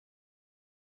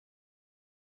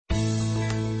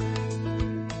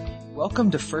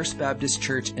Welcome to First Baptist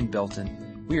Church in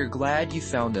Belton. We are glad you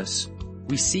found us.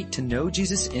 We seek to know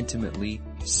Jesus intimately,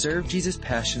 serve Jesus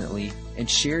passionately, and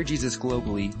share Jesus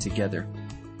globally together.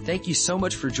 Thank you so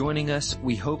much for joining us.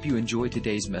 We hope you enjoy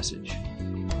today's message.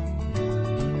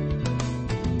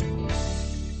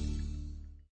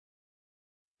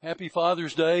 Happy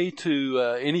Father's Day to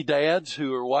any dads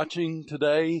who are watching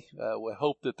today. We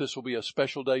hope that this will be a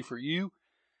special day for you.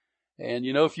 And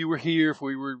you know, if you were here, if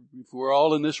we were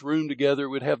all in this room together,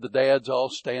 we'd have the dads all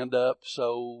stand up.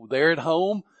 So there at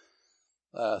home,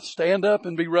 stand up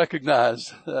and be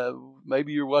recognized.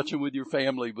 Maybe you're watching with your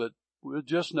family, but we'll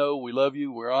just know we love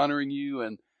you, we're honoring you,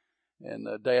 and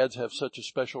dads have such a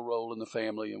special role in the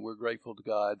family, and we're grateful to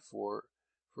God for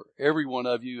every one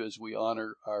of you as we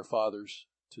honor our fathers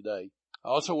today. I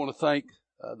also want to thank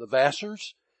the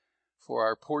Vassars for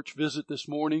our porch visit this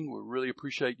morning. We really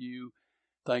appreciate you.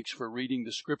 Thanks for reading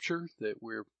the scripture that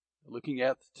we're looking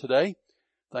at today.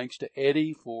 Thanks to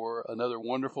Eddie for another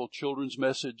wonderful children's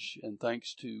message, and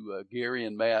thanks to Gary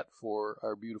and Matt for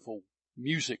our beautiful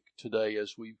music today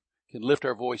as we can lift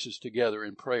our voices together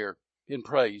in prayer, in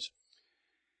praise.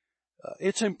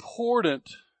 It's important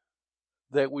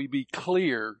that we be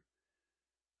clear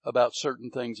about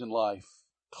certain things in life.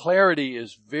 Clarity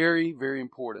is very, very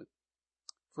important.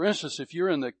 For instance, if you're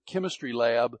in the chemistry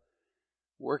lab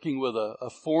working with a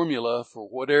formula for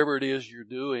whatever it is you're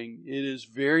doing, it is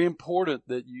very important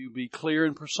that you be clear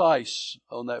and precise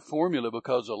on that formula,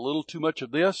 because a little too much of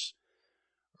this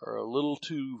or a little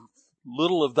too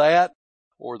little of that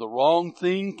or the wrong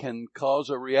thing can cause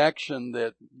a reaction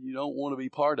that you don't want to be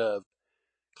part of.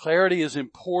 Clarity is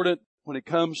important when it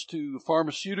comes to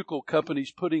pharmaceutical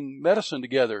companies putting medicine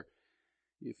together.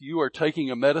 If you are taking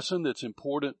a medicine that's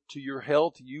important to your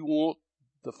health, you want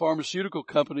the pharmaceutical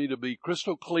company to be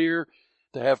crystal clear,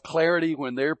 to have clarity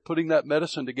when they're putting that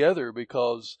medicine together,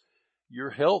 because your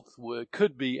health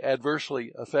could be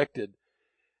adversely affected.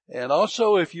 And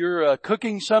also, if you're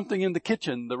cooking something in the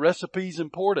kitchen, the recipe's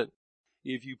important.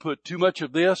 If you put too much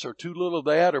of this or too little of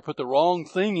that, or put the wrong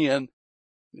thing in,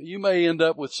 you may end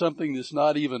up with something that's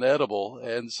not even edible.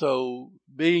 And so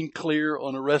being clear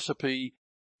on a recipe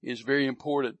is very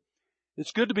important.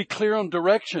 It's good to be clear on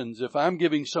directions. If I'm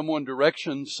giving someone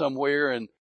directions somewhere and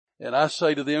I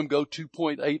say to them, go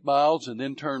 2.8 miles and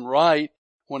then turn right,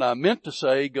 when I meant to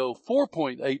say go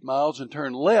 4.8 miles and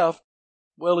turn left,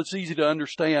 well, it's easy to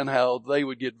understand how they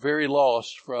would get very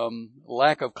lost from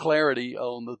lack of clarity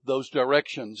on those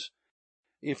directions.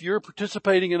 If you're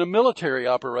participating in a military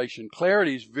operation,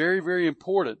 clarity is very, very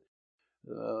important.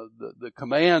 The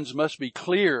commands must be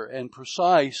clear and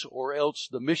precise, or else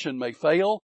the mission may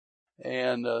fail,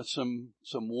 and some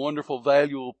wonderful,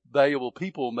 valuable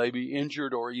people may be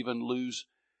injured or even lose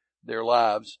their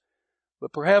lives.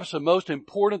 But perhaps the most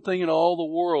important thing in all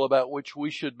the world about which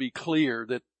we should be clear,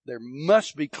 that there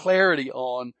must be clarity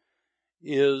on,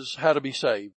 is how to be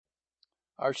saved,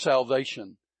 our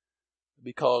salvation,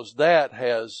 because that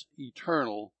has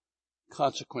eternal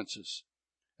consequences.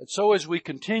 And so as we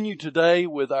continue today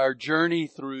with our journey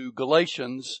through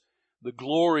Galatians, the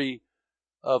glory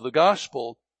of the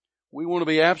gospel, we want to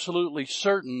be absolutely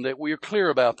certain that we are clear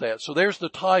about that. So there's the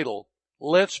title.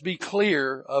 Let's be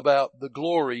clear about the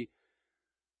glory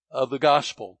of the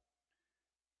gospel.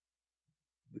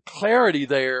 The clarity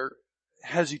there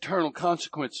has eternal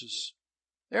consequences.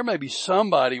 There may be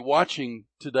somebody watching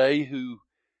today who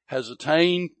has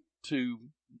attained to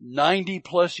 90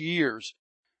 plus years,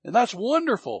 and that's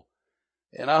wonderful.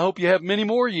 And I hope you have many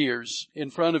more years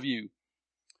in front of you.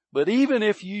 But even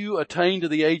if you attain to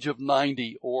the age of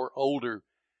 90 or older,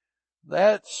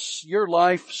 that's your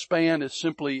lifespan is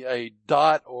simply a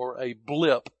dot or a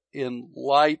blip in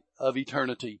light of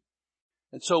eternity.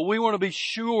 And so we want to be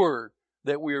sure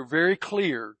that we are very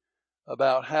clear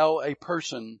about how a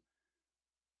person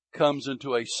comes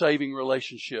into a saving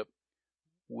relationship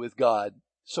with God.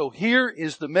 So here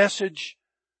is the message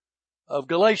of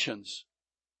Galatians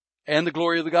and the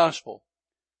glory of the gospel.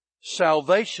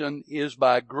 Salvation is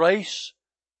by grace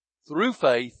through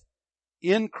faith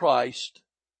in Christ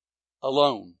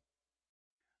alone.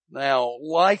 Now,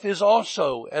 life is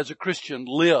also, as a Christian,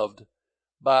 lived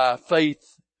by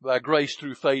faith, by grace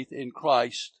through faith in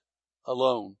Christ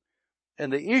alone.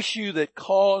 And the issue that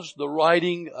caused the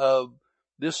writing of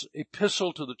this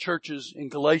epistle to the churches in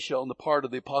Galatia on the part of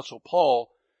the Apostle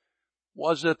Paul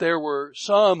was that there were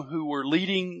some who were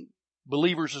leading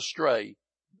believers astray.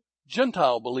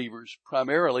 Gentile believers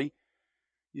primarily.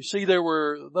 You see, there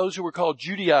were those who were called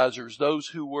Judaizers, those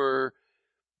who were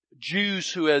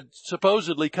Jews who had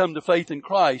supposedly come to faith in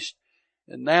Christ,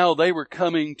 and now they were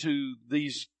coming to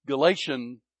these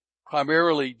Galatian,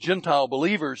 primarily Gentile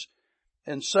believers,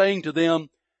 and saying to them,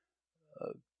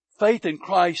 faith in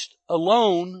Christ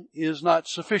alone is not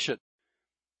sufficient.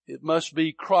 It must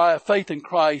be faith in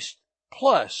Christ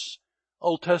plus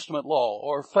Old Testament law,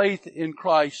 or faith in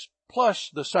Christ plus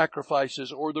the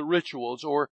sacrifices or the rituals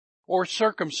or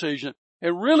circumcision.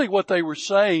 And really what they were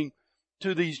saying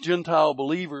to these Gentile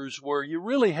believers were, you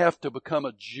really have to become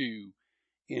a Jew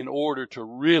in order to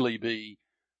really be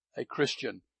a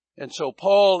Christian. And so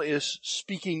Paul is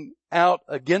speaking out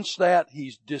against that.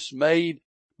 He's dismayed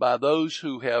by those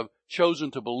who have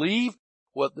chosen to believe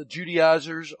what the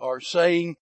Judaizers are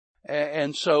saying.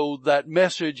 And so that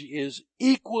message is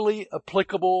equally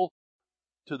applicable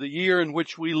to the year in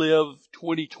which we live,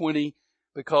 2020,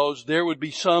 because there would be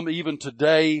some even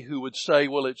today who would say,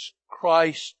 well, it's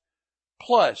Christ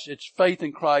plus, it's faith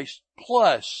in Christ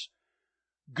plus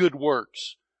good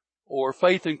works, or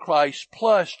faith in Christ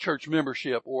plus church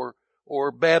membership,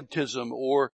 or baptism,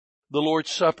 or the Lord's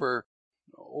Supper,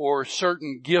 or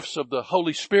certain gifts of the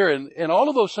Holy Spirit. And all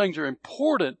of those things are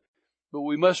important, but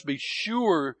we must be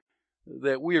sure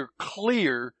that we are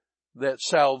clear that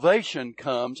salvation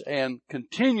comes, and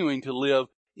continuing to live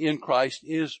in Christ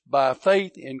is by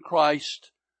faith in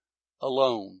Christ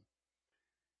alone.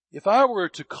 If I were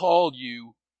to call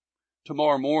you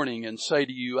tomorrow morning and say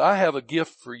to you, I have a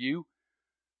gift for you,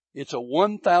 it's a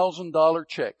 $1,000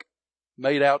 check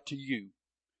made out to you.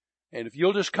 And if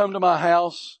you'll just come to my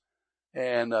house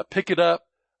and pick it up,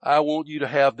 I want you to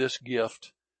have this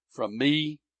gift from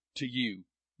me to you.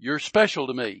 You're special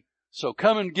to me. So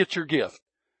come and get your gift.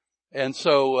 And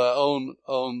so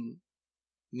on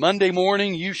Monday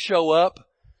morning, you show up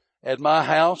at my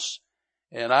house,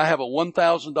 and I have a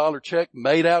 $1,000 check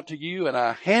made out to you, and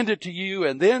I hand it to you.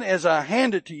 And then as I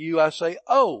hand it to you, I say,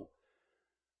 oh,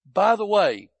 by the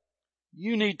way,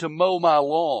 you need to mow my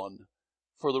lawn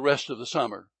for the rest of the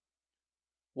summer.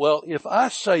 Well, if I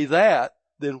say that,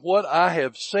 then what I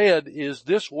have said is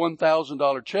this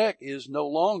 $1,000 check is no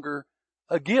longer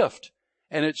a gift.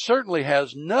 And it certainly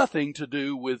has nothing to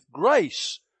do with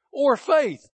grace or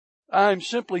faith. I'm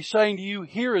simply saying to you,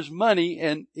 here is money,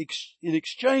 and in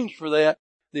exchange for that,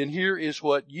 then here is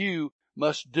what you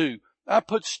must do. I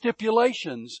put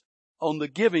stipulations on the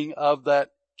giving of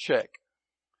that check.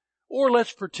 Or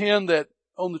let's pretend that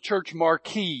on the church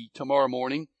marquee tomorrow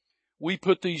morning, we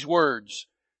put these words,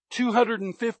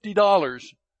 $250,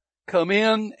 come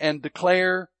in and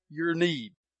declare your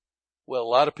need. Well, a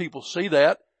lot of people see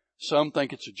that. Some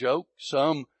think it's a joke.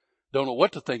 Some don't know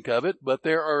what to think of it, but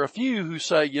there are a few who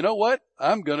say, you know what?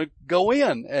 I'm going to go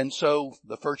in. And so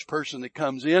the first person that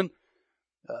comes in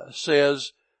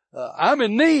says, I'm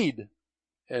in need.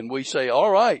 And we say,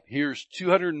 all right, here's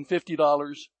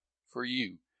 $250 for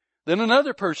you. Then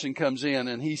another person comes in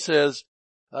and he says,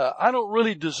 I don't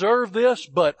really deserve this,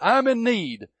 but I'm in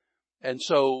need. And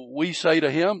so we say to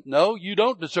him, no, you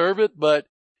don't deserve it, but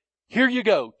here you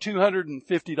go,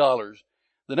 $250.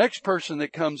 The next person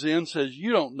that comes in says,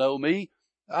 you don't know me.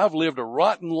 I've lived a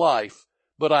rotten life,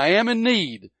 but I am in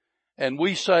need. And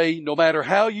we say, no matter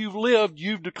how you've lived,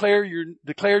 you've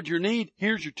declared your need.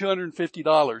 Here's your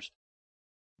 $250.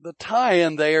 The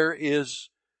tie-in there is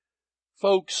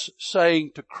folks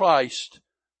saying to Christ,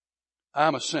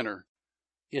 I'm a sinner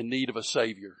in need of a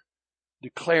Savior,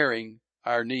 declaring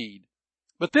our need.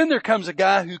 But then there comes a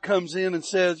guy who comes in and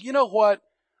says, you know what?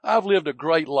 I've lived a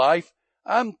great life.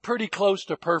 I'm pretty close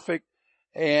to perfect,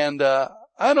 and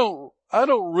I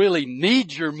don't really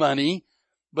need your money,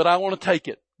 but I want to take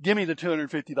it. Give me the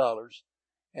 $250.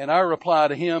 And our reply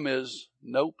to him is,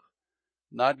 nope,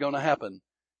 not going to happen.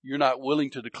 You're not willing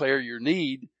to declare your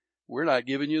need. We're not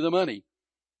giving you the money.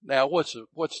 Now, what's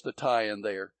the tie-in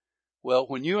there? Well,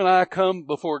 when you and I come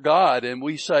before God and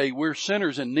we say we're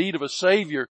sinners in need of a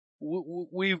Savior,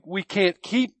 we can't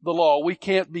keep the law. We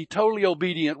can't be totally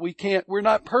obedient. We're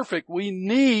not perfect. We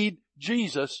need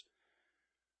Jesus.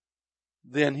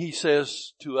 Then he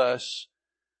says to us,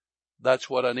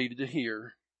 that's what I needed to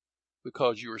hear,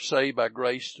 because you are saved by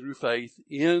grace through faith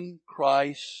in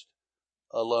Christ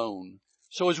alone.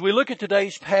 So as we look at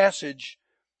today's passage,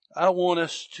 I want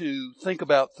us to think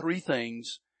about three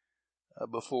things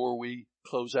before we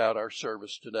close out our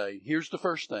service today. Here's the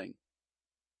first thing.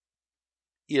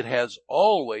 It has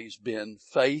always been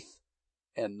faith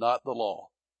and not the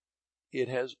law. It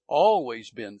has always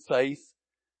been faith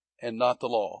and not the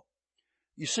law.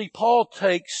 You see, Paul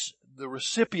takes the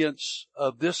recipients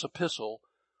of this epistle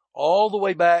all the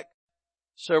way back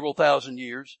several thousand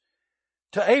years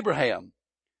to Abraham.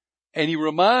 And he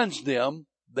reminds them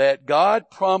that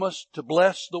God promised to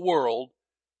bless the world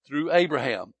through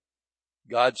Abraham.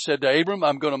 God said to Abram,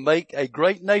 I'm going to make a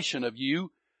great nation of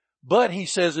you. But he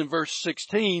says in verse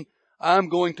 16, I'm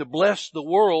going to bless the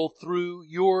world through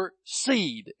your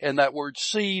seed. And that word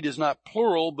seed is not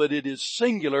plural, but it is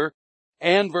singular.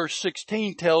 And verse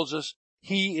 16 tells us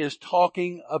he is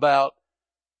talking about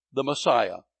the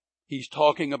Messiah. He's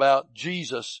talking about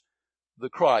Jesus, the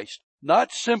Christ.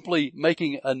 Not simply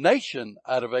making a nation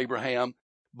out of Abraham,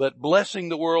 but blessing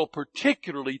the world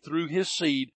particularly through his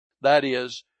seed, that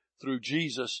is, through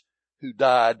Jesus who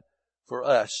died for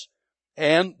us.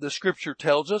 And the scripture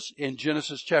tells us in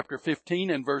Genesis chapter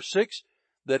 15 and verse 6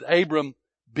 that Abram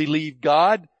believed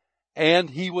God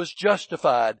and he was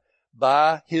justified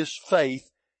by his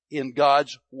faith in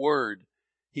God's word.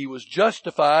 He was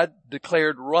justified,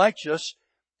 declared righteous,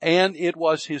 and it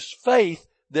was his faith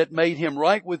that made him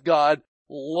right with God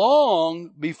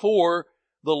long before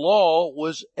the law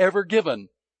was ever given.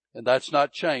 And that's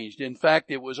not changed. In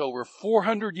fact, it was over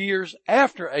 400 years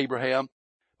after Abraham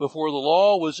before the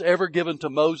law was ever given to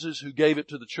Moses, who gave it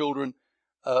to the children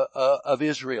of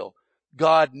Israel.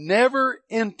 God never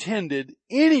intended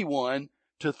anyone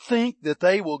to think that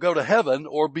they will go to heaven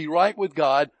or be right with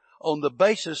God on the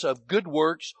basis of good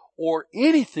works or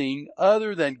anything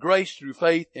other than grace through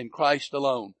faith in Christ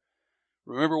alone.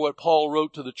 Remember what Paul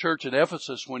wrote to the church in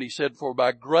Ephesus when he said, "For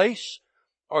by grace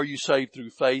are you saved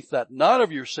through faith, that not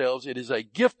of yourselves, it is a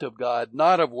gift of God,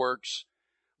 not of works,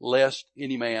 lest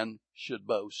any man should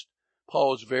boast."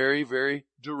 Paul is very, very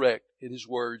direct in his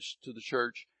words to the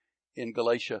church in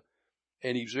Galatia.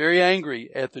 And he's very angry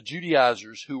at the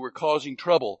Judaizers who were causing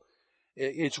trouble.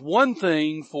 It's one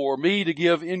thing for me to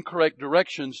give incorrect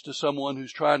directions to someone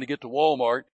who's trying to get to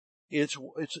Walmart. It's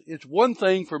one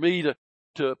thing for me to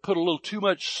put a little too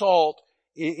much salt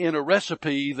in a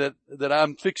recipe that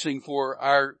I'm fixing for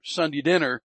our Sunday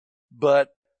dinner. But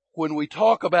when we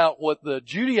talk about what the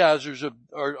Judaizers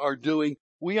are doing,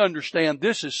 we understand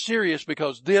this is serious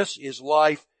because this is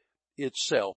life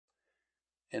itself.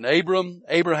 And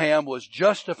Abraham was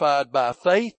justified by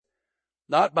faith,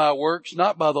 not by works,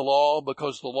 not by the law,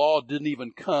 because the law didn't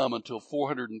even come until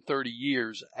 430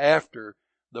 years after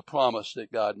the promise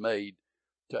that God made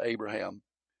to Abraham.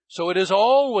 So it has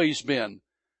always been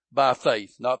by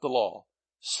faith, not the law.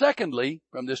 Secondly,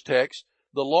 from this text,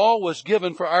 the law was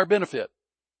given for our benefit.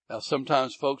 Now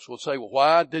sometimes folks will say, well,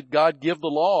 why did God give the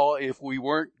law if we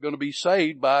weren't going to be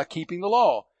saved by keeping the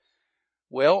law?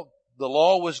 Well, the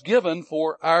law was given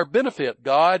for our benefit.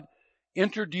 God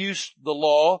introduced the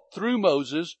law through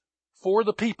Moses for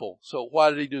the people. So why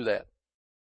did he do that?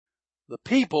 The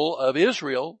people of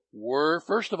Israel were,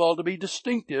 first of all, to be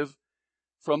distinctive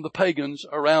from the pagans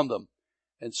around them.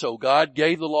 And so God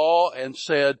gave the law and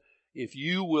said, if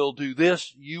you will do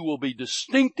this, you will be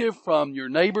distinctive from your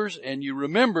neighbors. And you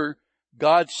remember,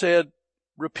 God said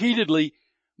repeatedly,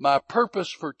 my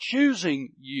purpose for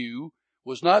choosing you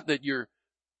was not that you're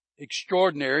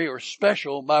extraordinary or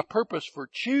special. My purpose for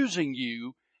choosing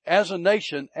you as a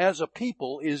nation, as a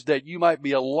people, is that you might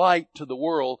be a light to the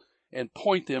world and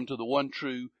point them to the one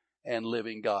true and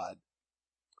living God.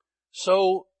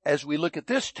 So, as we look at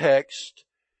this text,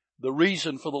 the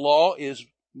reason for the law is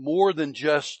more than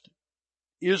just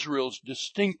Israel's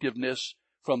distinctiveness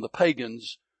from the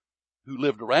pagans who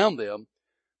lived around them,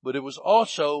 but it was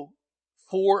also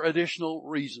 4 additional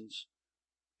reasons.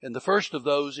 And the first of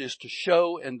those is to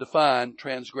show and define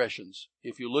transgressions.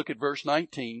 If you look at verse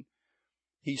 19,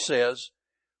 he says,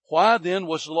 why then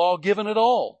was the law given at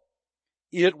all?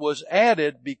 It was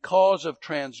added because of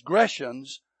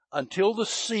transgressions until the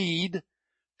seed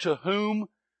to whom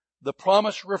the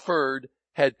promise referred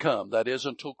had come. That is,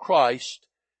 until Christ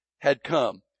had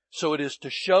come. So it is to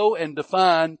show and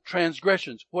define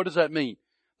transgressions. What does that mean?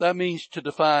 That means to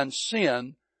define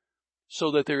sin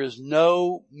so that there is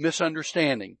no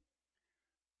misunderstanding.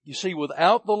 You see,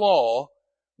 without the law,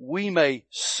 we may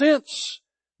sense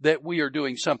that we are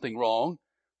doing something wrong,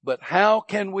 but how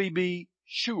can we be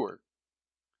sure?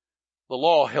 The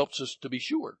law helps us to be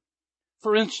sure.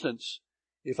 For instance,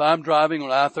 if I'm driving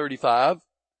on I-35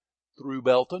 through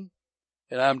Belton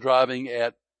and I'm driving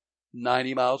at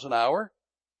 90 miles an hour,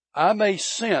 I may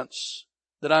sense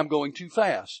that I'm going too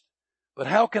fast. But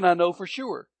how can I know for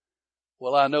sure?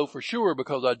 Well, I know for sure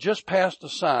because I just passed a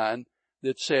sign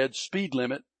that said speed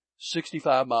limit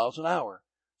 65 miles an hour.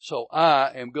 So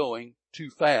I am going too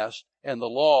fast, and the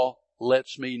law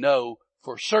lets me know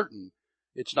for certain.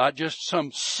 It's not just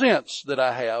some sense that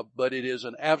I have, but it is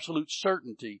an absolute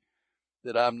certainty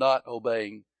that I'm not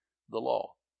obeying the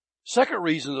law. Second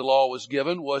reason the law was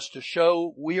given was to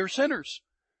show we are sinners.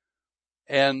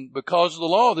 And because of the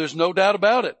law, there's no doubt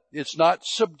about it. It's not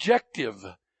subjective.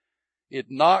 It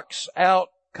knocks out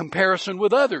comparison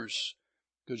with others.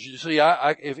 Because you see,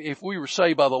 if we were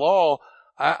saved by the law,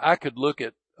 I could look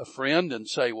at a friend and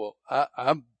say, well,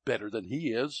 I'm better than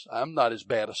he is. I'm not as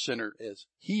bad a sinner as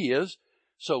he is.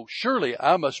 So surely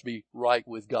I must be right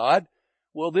with God.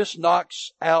 Well, this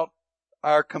knocks out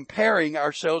our comparing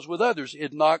ourselves with others.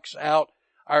 It knocks out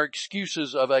our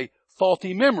excuses of a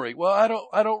faulty memory. Well,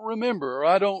 I don't remember, or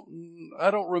I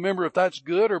don't remember if that's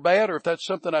good or bad, or if that's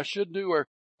something I should do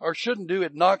or shouldn't do.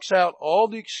 It knocks out all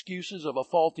the excuses of a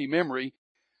faulty memory,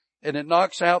 and it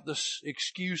knocks out this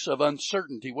excuse of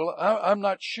uncertainty. Well, I'm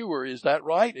not sure. Is that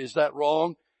right? Is that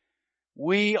wrong?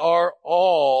 We are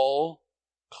all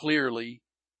clearly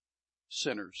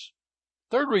sinners.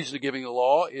 Third reason of giving the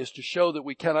law is to show that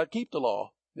we cannot keep the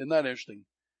law. Isn't that interesting?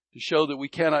 To show that we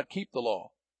cannot keep the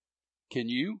law. Can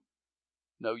you?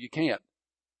 No, you can't.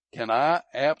 Can I?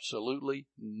 Absolutely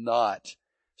not.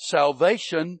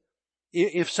 Salvation,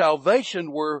 if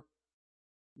salvation were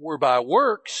by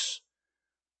works,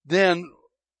 then,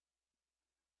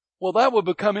 well, that would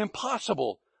become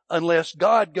impossible unless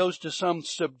God goes to some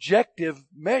subjective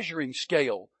measuring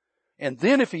scale. And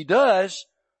then if he does,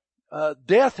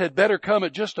 death had better come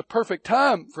at just a perfect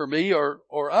time for me, or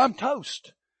I'm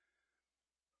toast.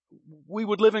 We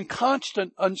would live in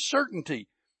constant uncertainty.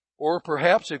 Or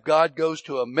perhaps if God goes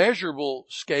to a measurable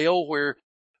scale where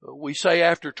we say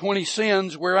after 20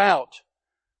 sins, we're out.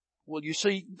 Well, you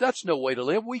see, that's no way to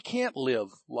live. We can't live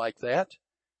like that.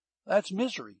 That's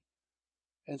misery.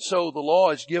 And so the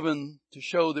law is given to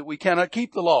show that we cannot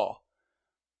keep the law.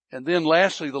 And then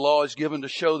lastly, the law is given to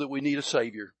show that we need a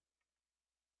Savior.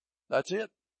 That's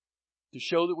it. To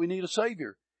show that we need a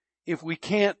Savior. If we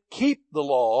can't keep the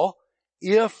law,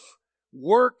 if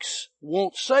works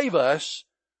won't save us,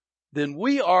 then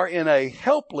we are in a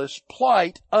helpless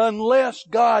plight unless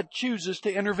God chooses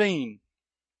to intervene.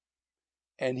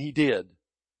 And he did.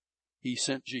 He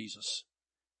sent Jesus.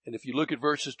 And if you look at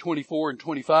verses 24 and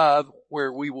 25,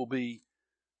 where we will be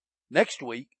next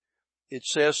week, it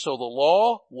says, so the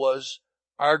law was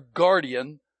our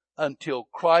guardian until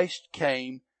Christ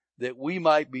came, that we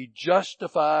might be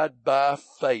justified by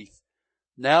faith.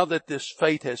 Now that this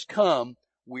faith has come,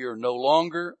 we are no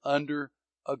longer under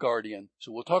a guardian.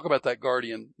 So we'll talk about that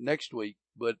guardian next week,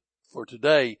 but for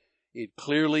today, it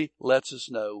clearly lets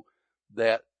us know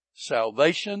that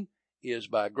salvation is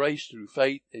by grace through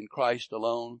faith in Christ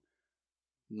alone,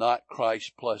 not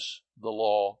Christ plus the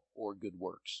law or good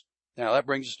works. Now that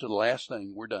brings us to the last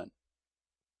thing. We're done.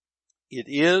 It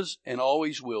is and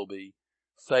always will be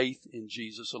faith in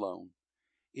Jesus alone.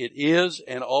 It is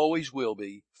and always will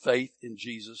be faith in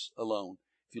Jesus alone.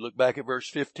 If you look back at verse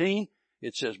 15,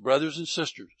 it says brothers and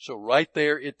sisters. So right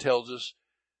there it tells us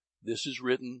this is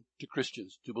written to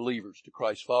Christians, to believers, to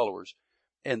Christ's followers.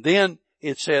 And then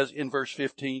it says in verse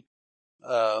 15,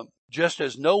 just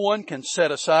as no one can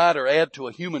set aside or add to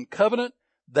a human covenant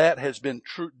that has been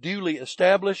duly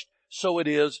established, so it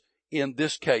is in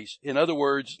this case. In other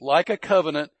words, like a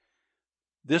covenant,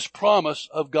 this promise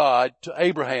of God to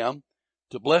Abraham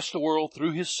to bless the world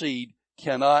through his seed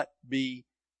cannot be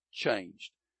changed.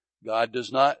 God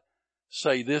does not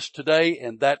say this today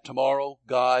and that tomorrow.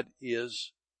 God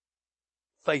is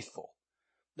faithful.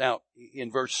 Now,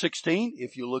 in verse 16,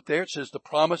 if you look there, it says the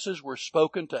promises were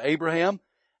spoken to Abraham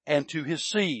and to his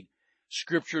seed.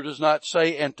 Scripture does not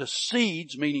say and to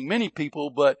seeds, meaning many people,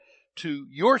 but to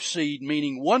your seed,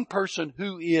 meaning one person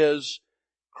who is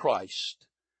Christ.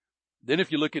 Then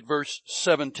if you look at verse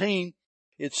 17,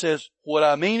 it says, what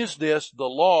I mean is this, the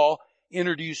law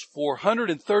introduced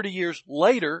 430 years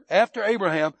later after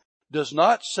Abraham does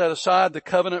not set aside the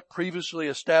covenant previously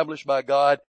established by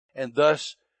God and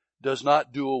thus does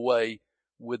not do away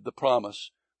with the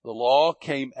promise. The law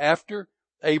came after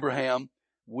Abraham.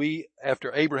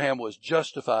 After Abraham was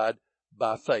justified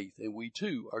by faith, and we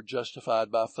too are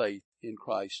justified by faith in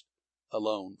Christ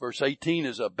alone. Verse 18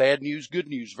 is a bad news, good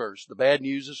news verse. The bad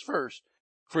news is first.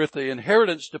 For if the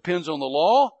inheritance depends on the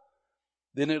law,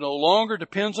 then it no longer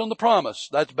depends on the promise.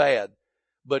 That's bad.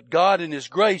 But God in his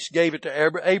grace gave it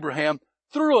to Abraham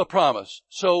through a promise.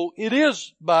 So it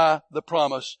is by the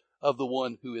promise of the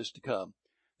one who is to come.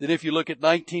 Then if you look at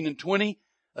 19 and 20,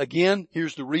 again,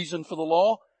 here's the reason for the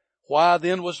law. Why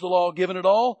then was the law given at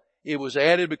all? It was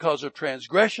added because of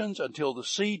transgressions until the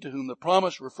seed to whom the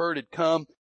promise referred had come.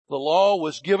 The law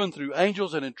was given through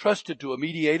angels and entrusted to a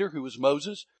mediator who was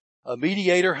Moses. A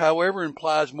mediator, however,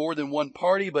 implies more than one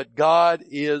party, but God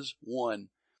is one.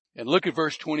 And look at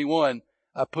verse 21.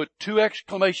 I put 2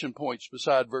 exclamation points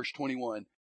beside verse 21.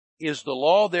 Is the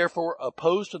law therefore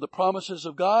opposed to the promises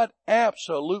of God?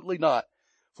 Absolutely not.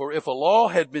 For if a law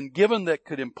had been given that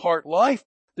could impart life,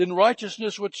 then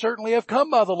righteousness would certainly have come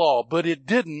by the law. But it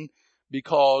didn't,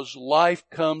 because life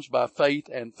comes by faith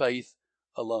and faith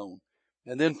alone.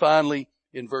 And then finally,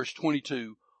 in verse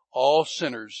 22, all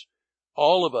sinners,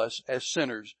 all of us as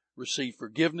sinners, receive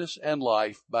forgiveness and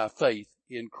life by faith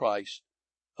in Christ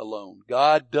alone.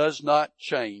 God does not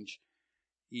change.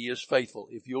 He is faithful.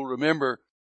 If you'll remember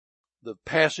the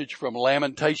passage from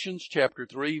Lamentations chapter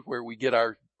 3, where we get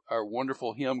our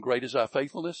wonderful hymn, Great is Thy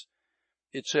Faithfulness,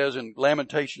 it says in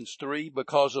Lamentations 3,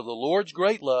 because of the Lord's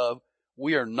great love,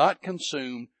 we are not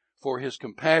consumed, for His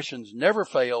compassions never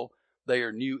fail. They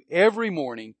are new every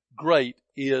morning. Great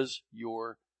is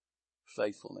your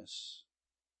faithfulness.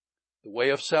 The way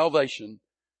of salvation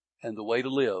and the way to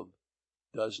live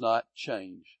does not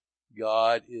change.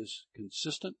 God is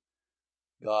consistent.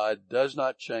 God does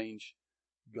not change.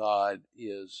 God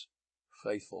is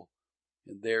faithful.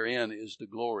 And therein is the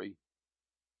glory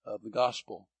of the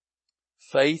gospel.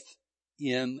 Faith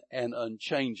in an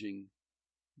unchanging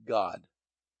God.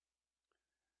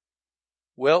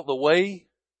 Well, the way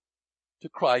to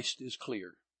Christ is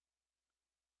clear.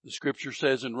 The scripture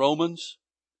says in Romans,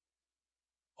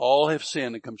 all have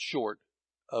sinned and come short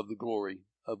of the glory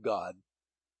of God.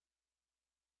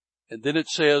 And then it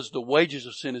says the wages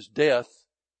of sin is death,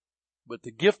 but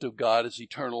the gift of God is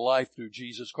eternal life through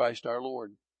Jesus Christ our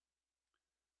Lord.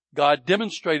 God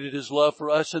demonstrated His love for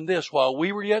us in this: while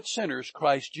we were yet sinners,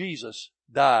 Christ Jesus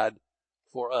died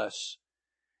for us.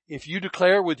 If you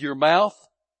declare with your mouth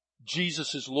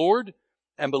Jesus is Lord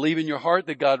and believe in your heart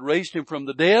that God raised Him from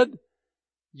the dead,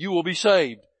 you will be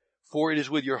saved. For it is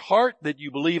with your heart that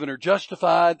you believe and are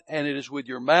justified, and it is with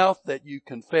your mouth that you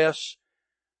confess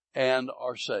and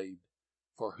are saved.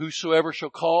 For whosoever shall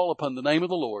call upon the name of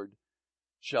the Lord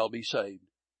shall be saved.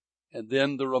 And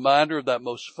then the reminder of that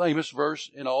most famous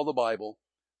verse in all the Bible,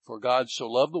 for God so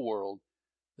loved the world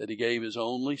that He gave His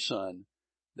only Son,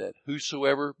 that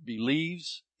whosoever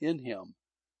believes in Him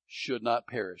should not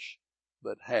perish,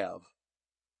 but have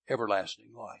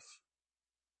everlasting life.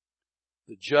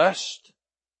 The just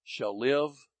shall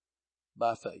live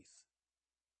by faith.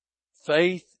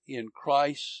 Faith in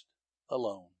Christ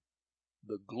alone,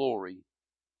 the glory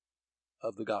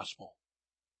of the gospel.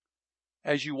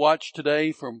 As you watch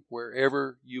today from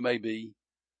wherever you may be,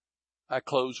 I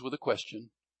close with a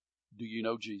question. Do you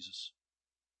know Jesus?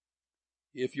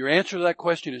 If your answer to that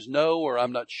question is no, or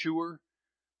I'm not sure,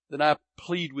 then I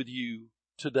plead with you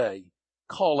today.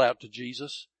 Call out to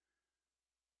Jesus.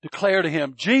 Declare to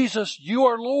Him, Jesus, you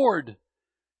are Lord.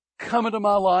 Come into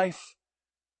my life.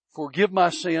 Forgive my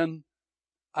sin.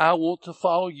 I want to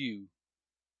follow you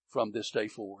from this day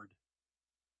forward.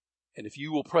 And if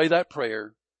you will pray that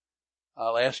prayer,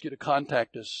 I'll ask you to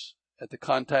contact us at the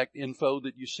contact info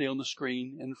that you see on the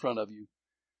screen in front of you.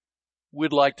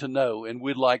 We'd like to know, and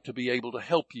we'd like to be able to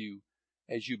help you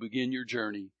as you begin your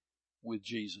journey with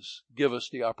Jesus. Give us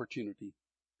the opportunity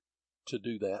to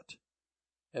do that.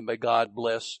 And may God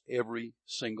bless every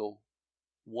single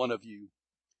one of you.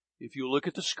 If you look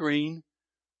at the screen,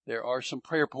 there are some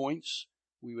prayer points.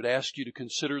 We would ask you to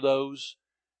consider those,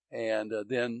 and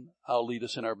then I'll lead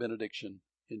us in our benediction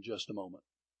in just a moment.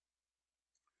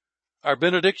 Our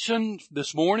benediction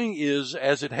this morning is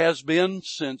as it has been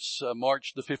since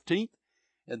March the 15th,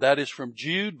 and that is from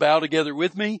Jude. Bow together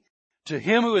with me. To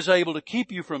Him who is able to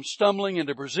keep you from stumbling and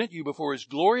to present you before His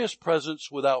glorious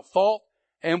presence without fault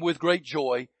and with great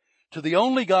joy, to the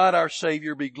only God our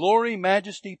Savior be glory,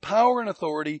 majesty, power, and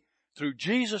authority through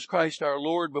Jesus Christ our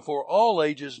Lord before all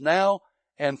ages, now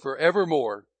and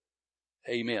forevermore.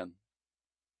 Amen.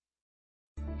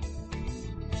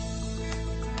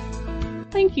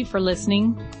 Thank you for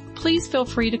listening. Please feel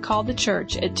free to call the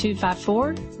church at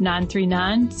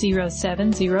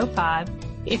 254-939-0705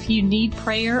 if you need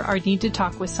prayer or need to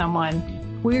talk with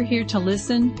someone. We're here to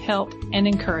listen, help, and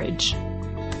encourage.